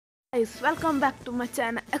Guys, welcome back to my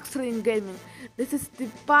channel Extreme Gaming. This is the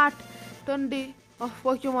part 20 of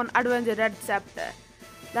Pokemon Adventure Red chapter.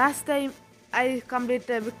 Last time I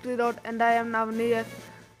completed Victory Road and I am now near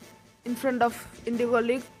in front of Indigo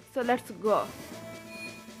League. So let's go.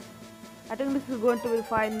 I think this is going to be the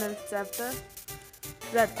final chapter.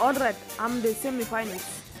 Red, alright, I'm the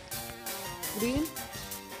semi-finals. Green,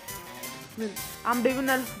 I'm the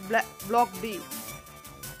winner block B.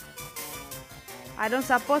 I don't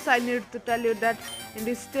suppose I need to tell you that in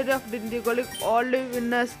the history of the Indigo League, all the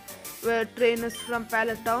winners were trainers from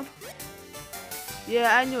Pallet Town.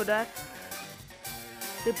 Yeah, I knew that.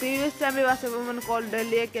 The previous champion was a woman called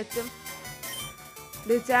Delia Ketchum.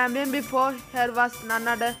 The champion before her was none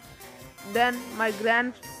other than my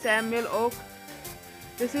grand Samuel Oak.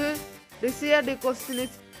 This year the question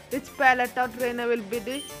is, which Pallet Town trainer will be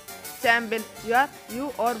the champion?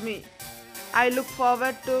 You or me? I look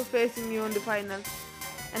forward to facing you in the finals.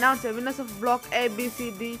 Announcer, winners of Block A, B,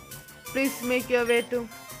 C, D, please make your way to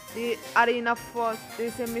the arena for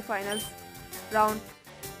the semi-finals round.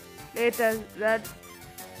 Later, Red.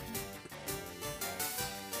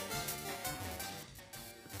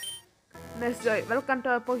 Next joy. Welcome to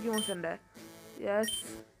our Pokemon Center. Yes.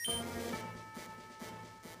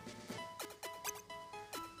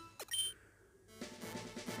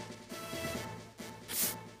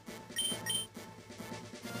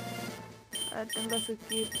 I think I should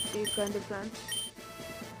keep the kind of friends.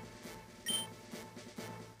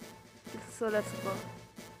 So let's go.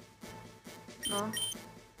 No.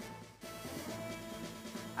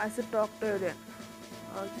 I should talk to you then.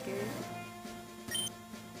 Okay.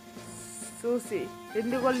 Susie.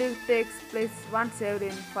 Indigo League takes place once every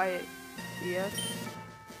 5 years.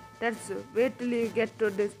 That's true. Wait till you get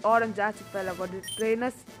to this Orange Archipelago. The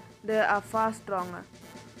trainers there are far stronger.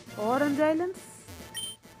 Orange Islands?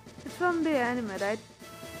 It's from the anime, right?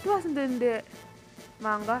 It wasn't in the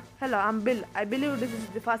manga. Hello, I'm Bill. I believe this is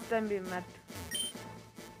the first time we met.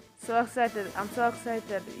 So excited. I'm so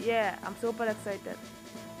excited. Yeah, I'm super excited.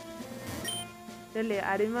 Really,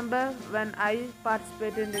 I remember when I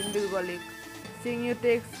participated in the Indigo League. Seeing you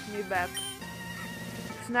takes me back.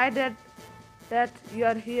 It's nice that you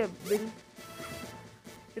are here, Bill.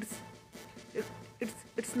 It's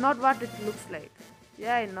it's not what it looks like.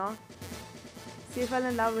 Yeah, I know. She fell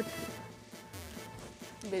in love with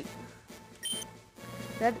Bill.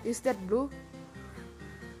 That blue?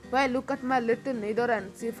 Why, look at my little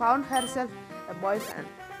Nidoran. She found herself a boyfriend.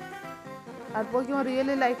 Our Pokemon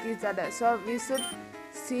really like each other, so we should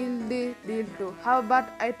seal the deal too. How about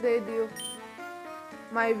I trade you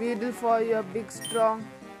my Weedle for your big strong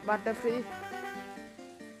Butterfree?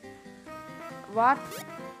 What?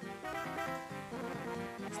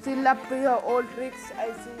 Still up to your old tricks,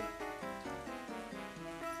 I see.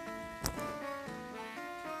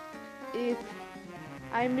 If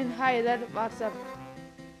I mean hi, Red, what's up?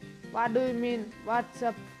 What do you mean? What's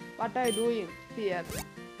up? What are you doing here?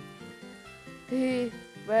 He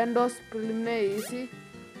went those preliminary easy.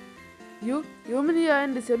 You mean you are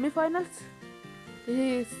in the semi-finals?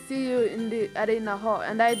 He see you in the arena hall,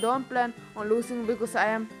 and I don't plan on losing because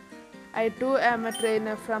I too am a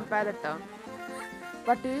trainer from Pallet Town.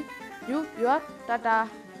 But you are Tata.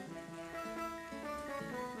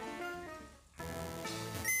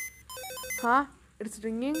 Huh? It's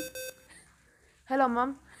ringing. Hello,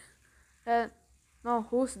 mom. No,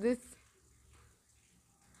 who's this?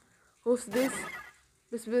 Who's this?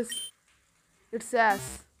 Bis. It's Ash.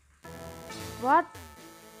 What?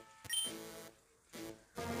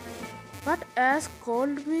 What Ash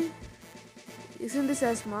called me? Isn't this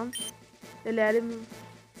Ash, mom? The lady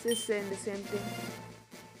is saying the same thing.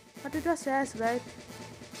 But it was Ash, right?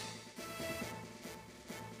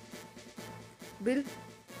 Bill,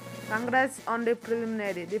 congrats on the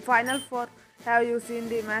preliminary. The final four. Have you seen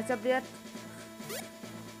the matchup yet?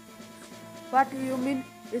 What do you mean?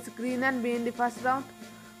 It's Green and me in the first round?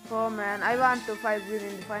 Oh man, I want to fight Green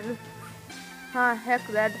in the final. Huh, heck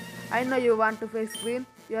Red. I know you want to face Green,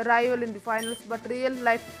 your rival in the finals, but real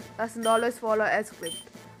life doesn't always follow a script.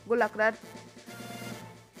 Good luck, Red.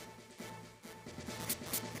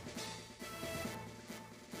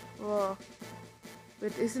 Whoa.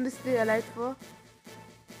 Wait, isn't this the Elite Four?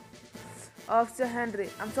 Officer Henry,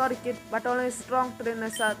 I'm sorry kid, but only strong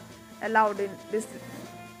trainers are allowed in this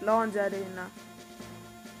lounge arena.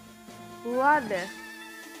 Who are they?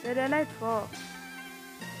 They're Elite Four.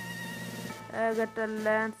 Agatha,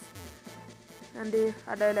 Lance, and the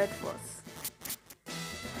other Elite Fours.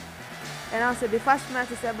 Announcer, the first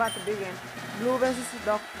match is about to begin. Blue versus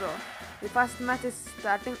Doctor. The first match is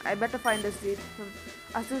starting. I better find a seat.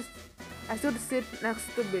 I should sit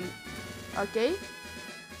next to Bill. Okay?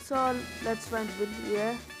 So let's find Bill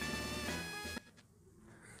here.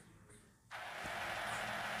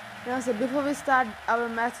 Now, so before we start our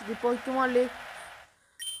match, the Pokemon League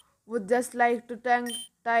would just like to thank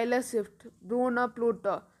Tyler Swift, Bruno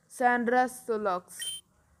Pluto, Sandra Sulox,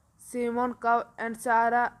 Simon Cow, and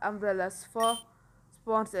Sarah Umbrellas for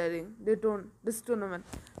sponsoring this tournament.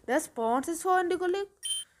 The sponsors for Indigo League.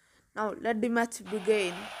 Now let the match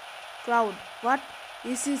begin. Crowd, what?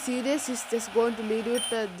 Is he serious? He's just going to lead with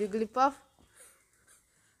Jigglypuff?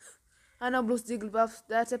 I know Blue's Jigglypuff.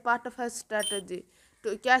 That's a part of her strategy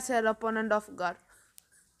to catch her opponent off guard.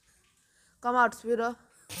 Come out, Spiro.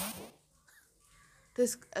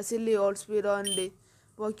 This silly old Spiro in the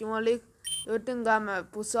Pokemon League. You think I'm a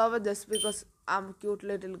pushover just because I'm a cute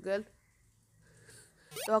little girl?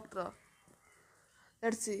 Doctor.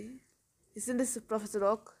 Let's see. Isn't this Professor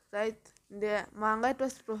Oak, right? In the manga it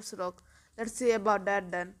was Professor Oak. Let's see about that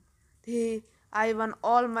then. I won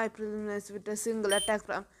all my preliminaries with a single attack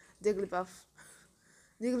from Jigglypuff.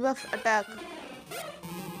 Jigglypuff attack.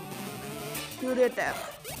 Fury attack.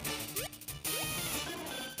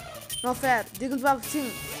 No fair. Jigglypuff sing.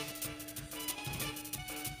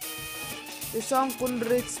 The song couldn't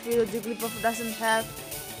reach Spiro. Jigglypuff doesn't have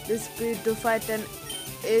the speed to fight an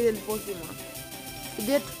aerial Pokemon.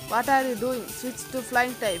 Idiot, what are you doing? Switch to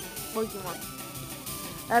flying type Pokemon.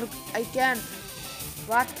 I can't.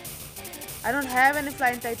 What? I don't have any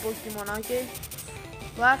flying type Pokemon, okay?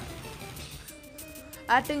 What?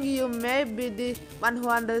 I think you may be the one who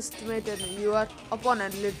underestimated your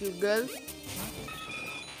opponent, little girl.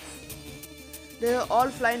 They are all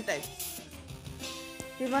flying types.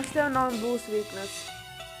 You must have known Boo's weakness.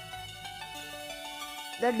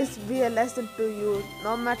 Let this be a lesson to you.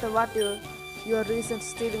 No matter what your reasons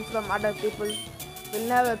stealing from other people will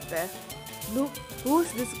never pay. Blue,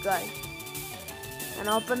 who's this guy? An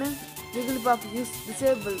opening? Jigglypuff, use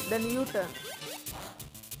disable, then U-turn.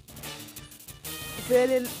 If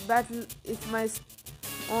aerial battle is my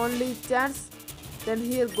only chance, then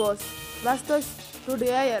here goes. Blastoise to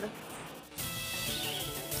the air.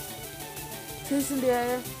 She's in the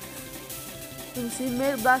air. She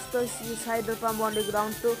made Blastoise use Hydro Pump on the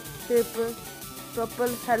ground to propel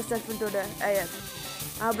herself into the air.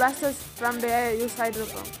 Now Blastoise from the air use Hydro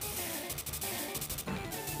Pump.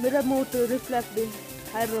 Mirror move to reflect the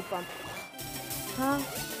Hydro Pump. Huh?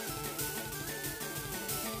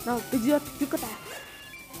 Now Pidgeot quick attack.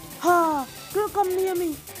 Ha! Don't come near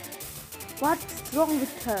me. What's wrong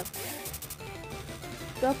with her?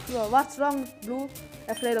 Doctor, what's wrong, Blue?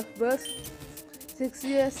 Afraid of birds? 6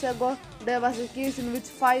 years ago, there was a case in which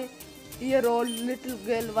 5-year-old little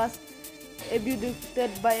girl was abducted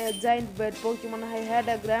by a giant bird Pokemon. I had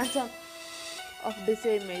a grandson of the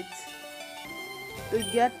same age. To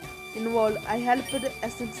get involved, I helped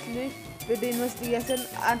essentially with the investigation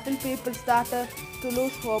until people started to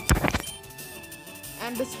lose hope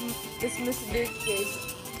and dismissed the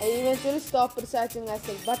case. I eventually stopped researching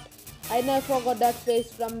myself, but I never forgot that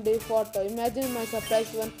face from the photo. Imagine my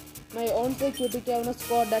surprise when my own security camera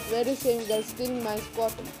caught that very same girl stealing my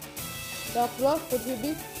spot. Dr. Oak, could he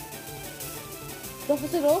be?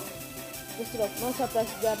 Professor Oak? Professor Oak, no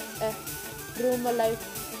surprise that a trauma like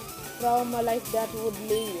that would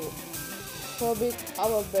leave you. So big,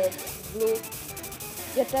 our bird. Blue.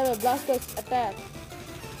 Get away, Blastoise, attack.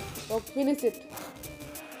 Oak, finish it.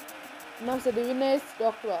 Now the winner is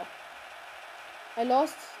Dr. Oak. I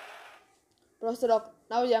lost. Professor Oak,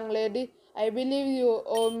 now young lady, I believe you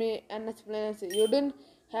owe me an explanation. You didn't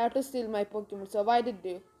have to steal my Pokemon, so why did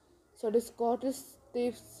you? So this Scottish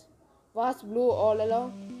thief was Blue all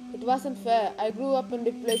along? It wasn't fair. I grew up in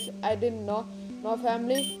the place I didn't know, no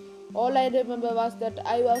family. All I remember was that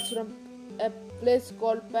I was from a place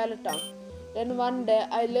called Palatown. Then one day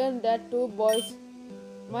I learned that 2 boys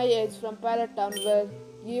my age from Palatown were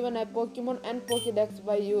given a Pokemon and Pokédex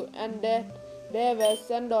by you, and that they were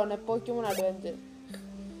sent on a Pokemon adventure.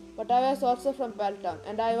 But I was also from Palatown,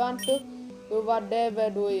 and I want to do what they were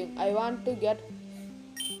doing. I want to get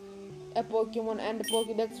a Pokemon and a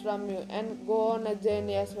Pokédex from you and go on a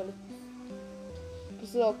journey as well.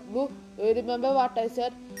 So, Blue, do you remember what I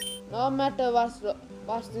said? No matter what's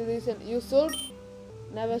the reason, you should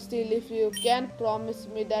never steal. If you can't promise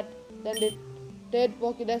me that, then the third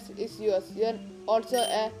Pokédex is yours. You're also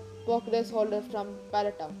a Pokédex holder from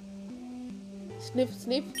Palatown. Sniff,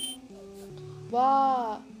 sniff.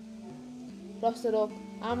 Wow. Professor Oak,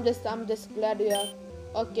 I'm just glad you are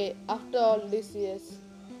okay after all these years.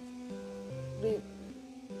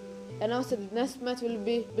 Announced the next match will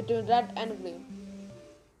be between Red and Green.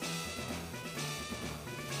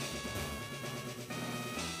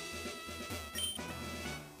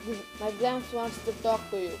 My Gramps wants to talk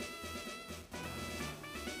to you.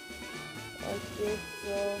 Okay,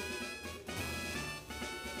 so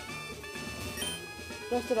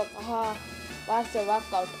Professor Oak, past the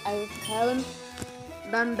workout. I haven't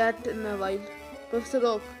done that in a while. Professor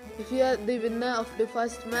Oak, if you are the winner of the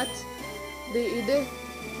first match,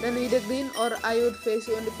 then either green or I would face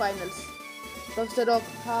you in the finals. Professor Oak,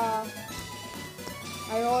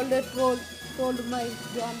 I already told my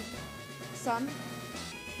son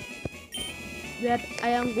that I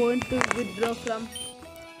am going to withdraw from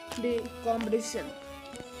the competition.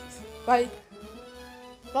 Why?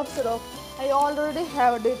 Professor Oak, I already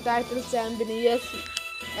have the title champion years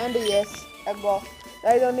and years ago.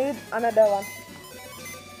 I don't need another one.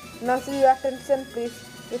 Now see your attention please.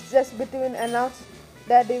 It's just between announced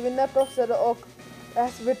that the winner Professor Oak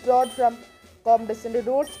has withdrawn from competition. The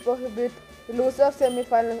rules prohibit the loser of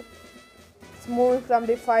semi-finals moving from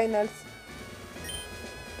the finals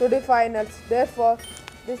to the finals. Therefore,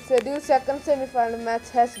 the scheduled second semi-final match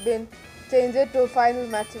has been changed to a final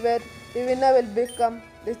match where the winner will become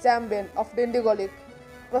the champion of the Indigo League.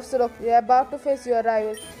 Professor Oak, you are about to face your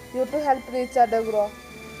rival. You two help each other grow.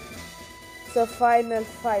 It's a final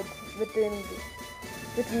fight with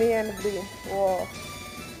me and Green. Whoa.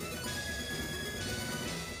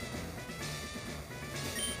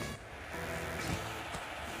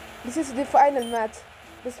 This is the final match.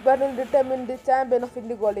 This battle will determine the champion of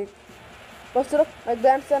Indigo League. Professor, my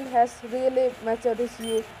grandson has really matured his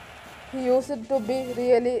youth. He used to be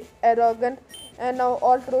really arrogant, and now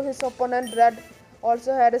all through his opponent Red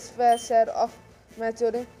also had his fair share of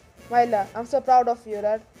maturing. Myla, I'm so proud of you,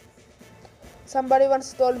 Red. Somebody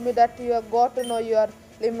once told me that you have got to know your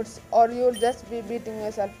limits or you'll just be beating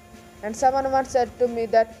yourself. And someone once said to me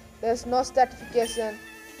that there's no satisfaction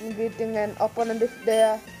in beating an opponent if they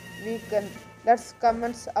are weakened. Let's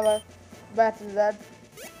commence our battle, Red.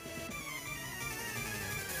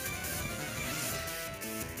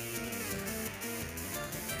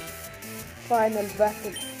 Final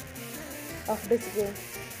battle of this game.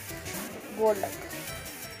 Good luck.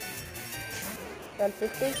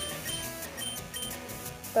 1250.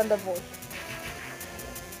 Thunderbolt.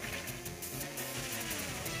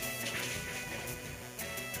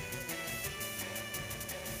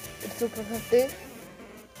 It's super 50.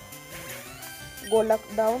 Go luck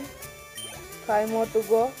down. 5 more to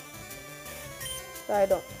go. Try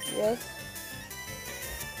down. Yes.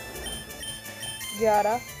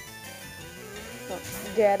 11. No,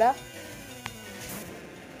 11.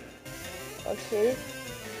 Okay.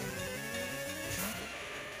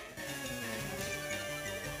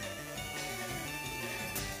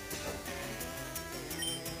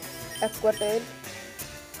 Aquatail.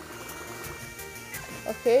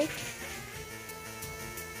 Okay.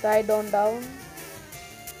 Tie down.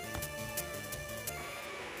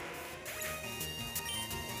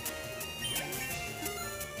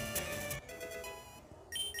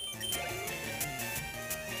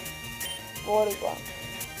 Porygon.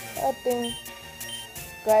 I think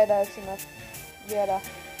Gaira is enough. Gaira.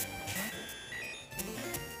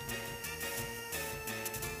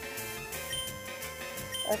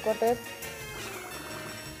 Aquatail.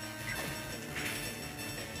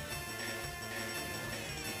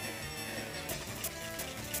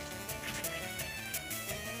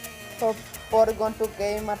 So Porygon to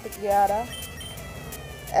game at Gaira.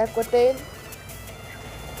 Aquatail.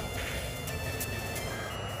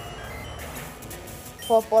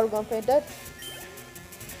 For Porygon fainted.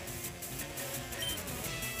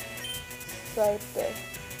 Side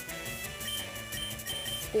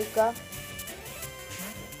Tika.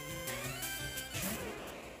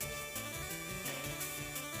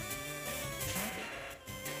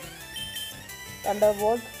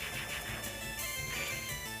 Thunderbolt.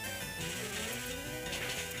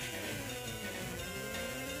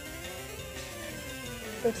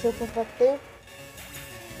 It's super effective.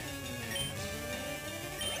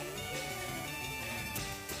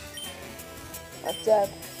 Attack.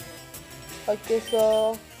 Okay,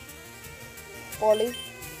 so Polly.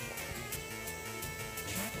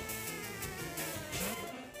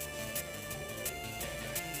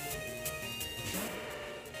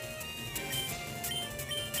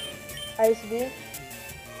 Ice Beam.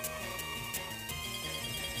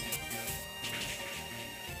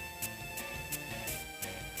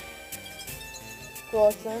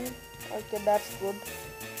 Frozen. Okay, that's good.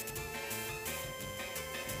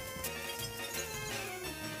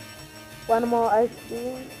 One more ice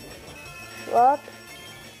cream. What?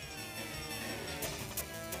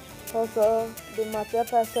 Also, the matcha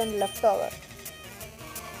person left over.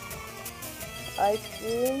 Ice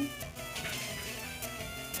cream.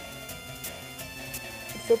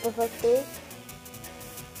 It's super effective.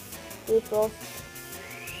 The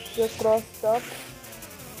cross stop.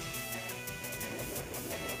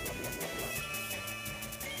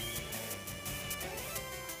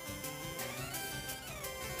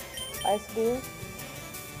 Ice cream.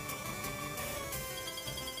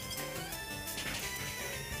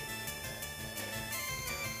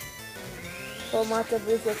 So much of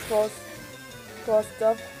this cross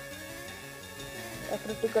stop. A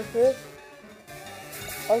critical hit.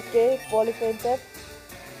 Okay, polypainted.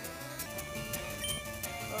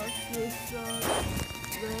 Okay, so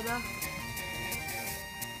Vera.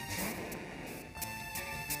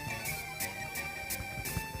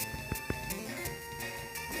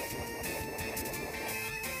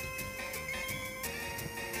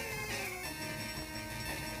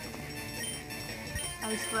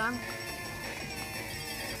 Ice Frank.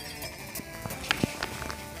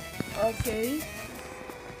 Okay.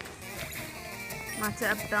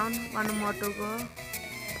 Matcha up down. One more to go.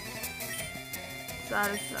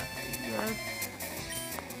 Salsa. Yes.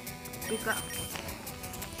 Pika.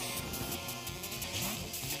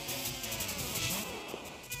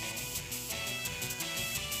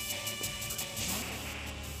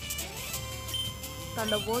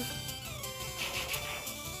 Thunderbolt.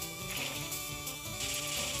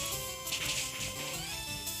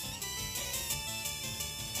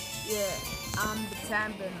 Yeah, I'm the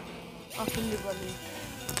champion of Indigo League.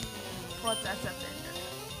 Fourth as attended.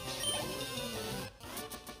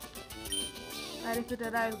 I repeat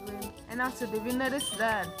arrive green. And also the winner is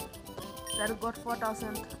red. Red got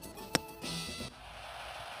 4,000.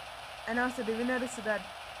 And also the winner is red.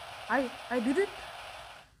 I did it.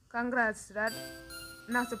 Congrats, red.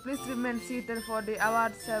 And also please remain seated for the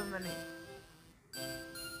award ceremony.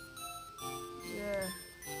 Yeah.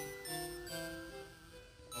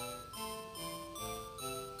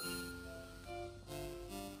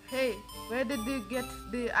 Hey, where did you get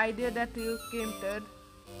the idea that you came third?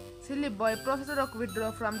 Silly boy, Professor Rock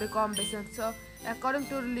withdrew from the competition, so according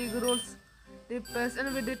to league rules, the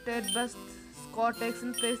person with the third best score takes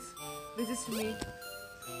in place, which is me.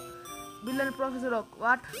 Bill and Professor Rock,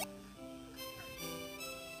 what?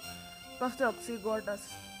 Professor Rock, she got us.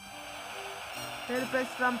 Third place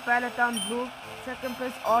from Paletown Blue, second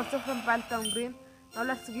place also from Paletown Green. Now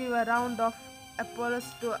let's give a round of applause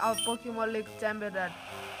to our Pokemon League champion Red.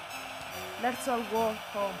 Let's all go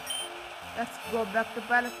home. Let's go back to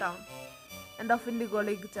Paletown. End of Indigo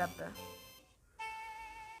League chapter.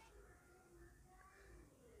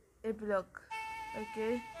 Epilogue.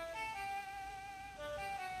 Okay.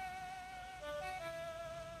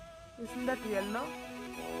 Isn't that yellow?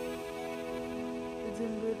 It's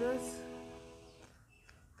invaders.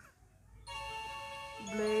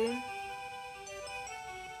 Blame.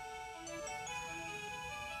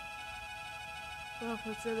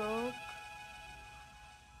 Professor Oak.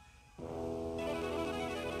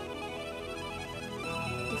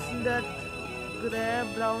 Isn't that grey,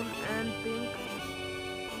 brown and pink?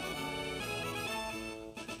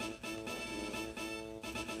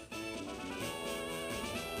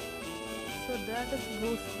 So that is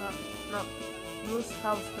Blue's house. No, Blue's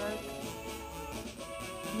house, right?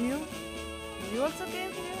 Mew? You also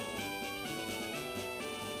came here?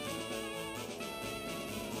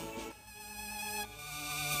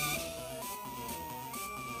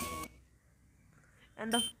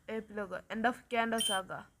 End of epilogue. End of Kanto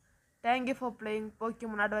saga. Thank you for playing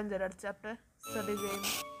Pokemon Adventure chapter. Study game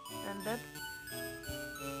ended.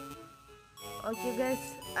 Okay guys,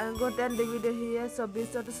 I'm going to end the video here, so be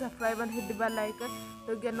sure to subscribe and hit the bell icon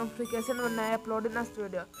to get notification when I upload in a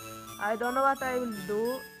video. I don't know what I will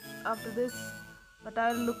do after this, but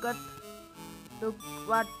I will look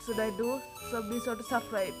what should I do, so be sure to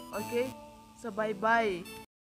subscribe. Okay, so bye bye.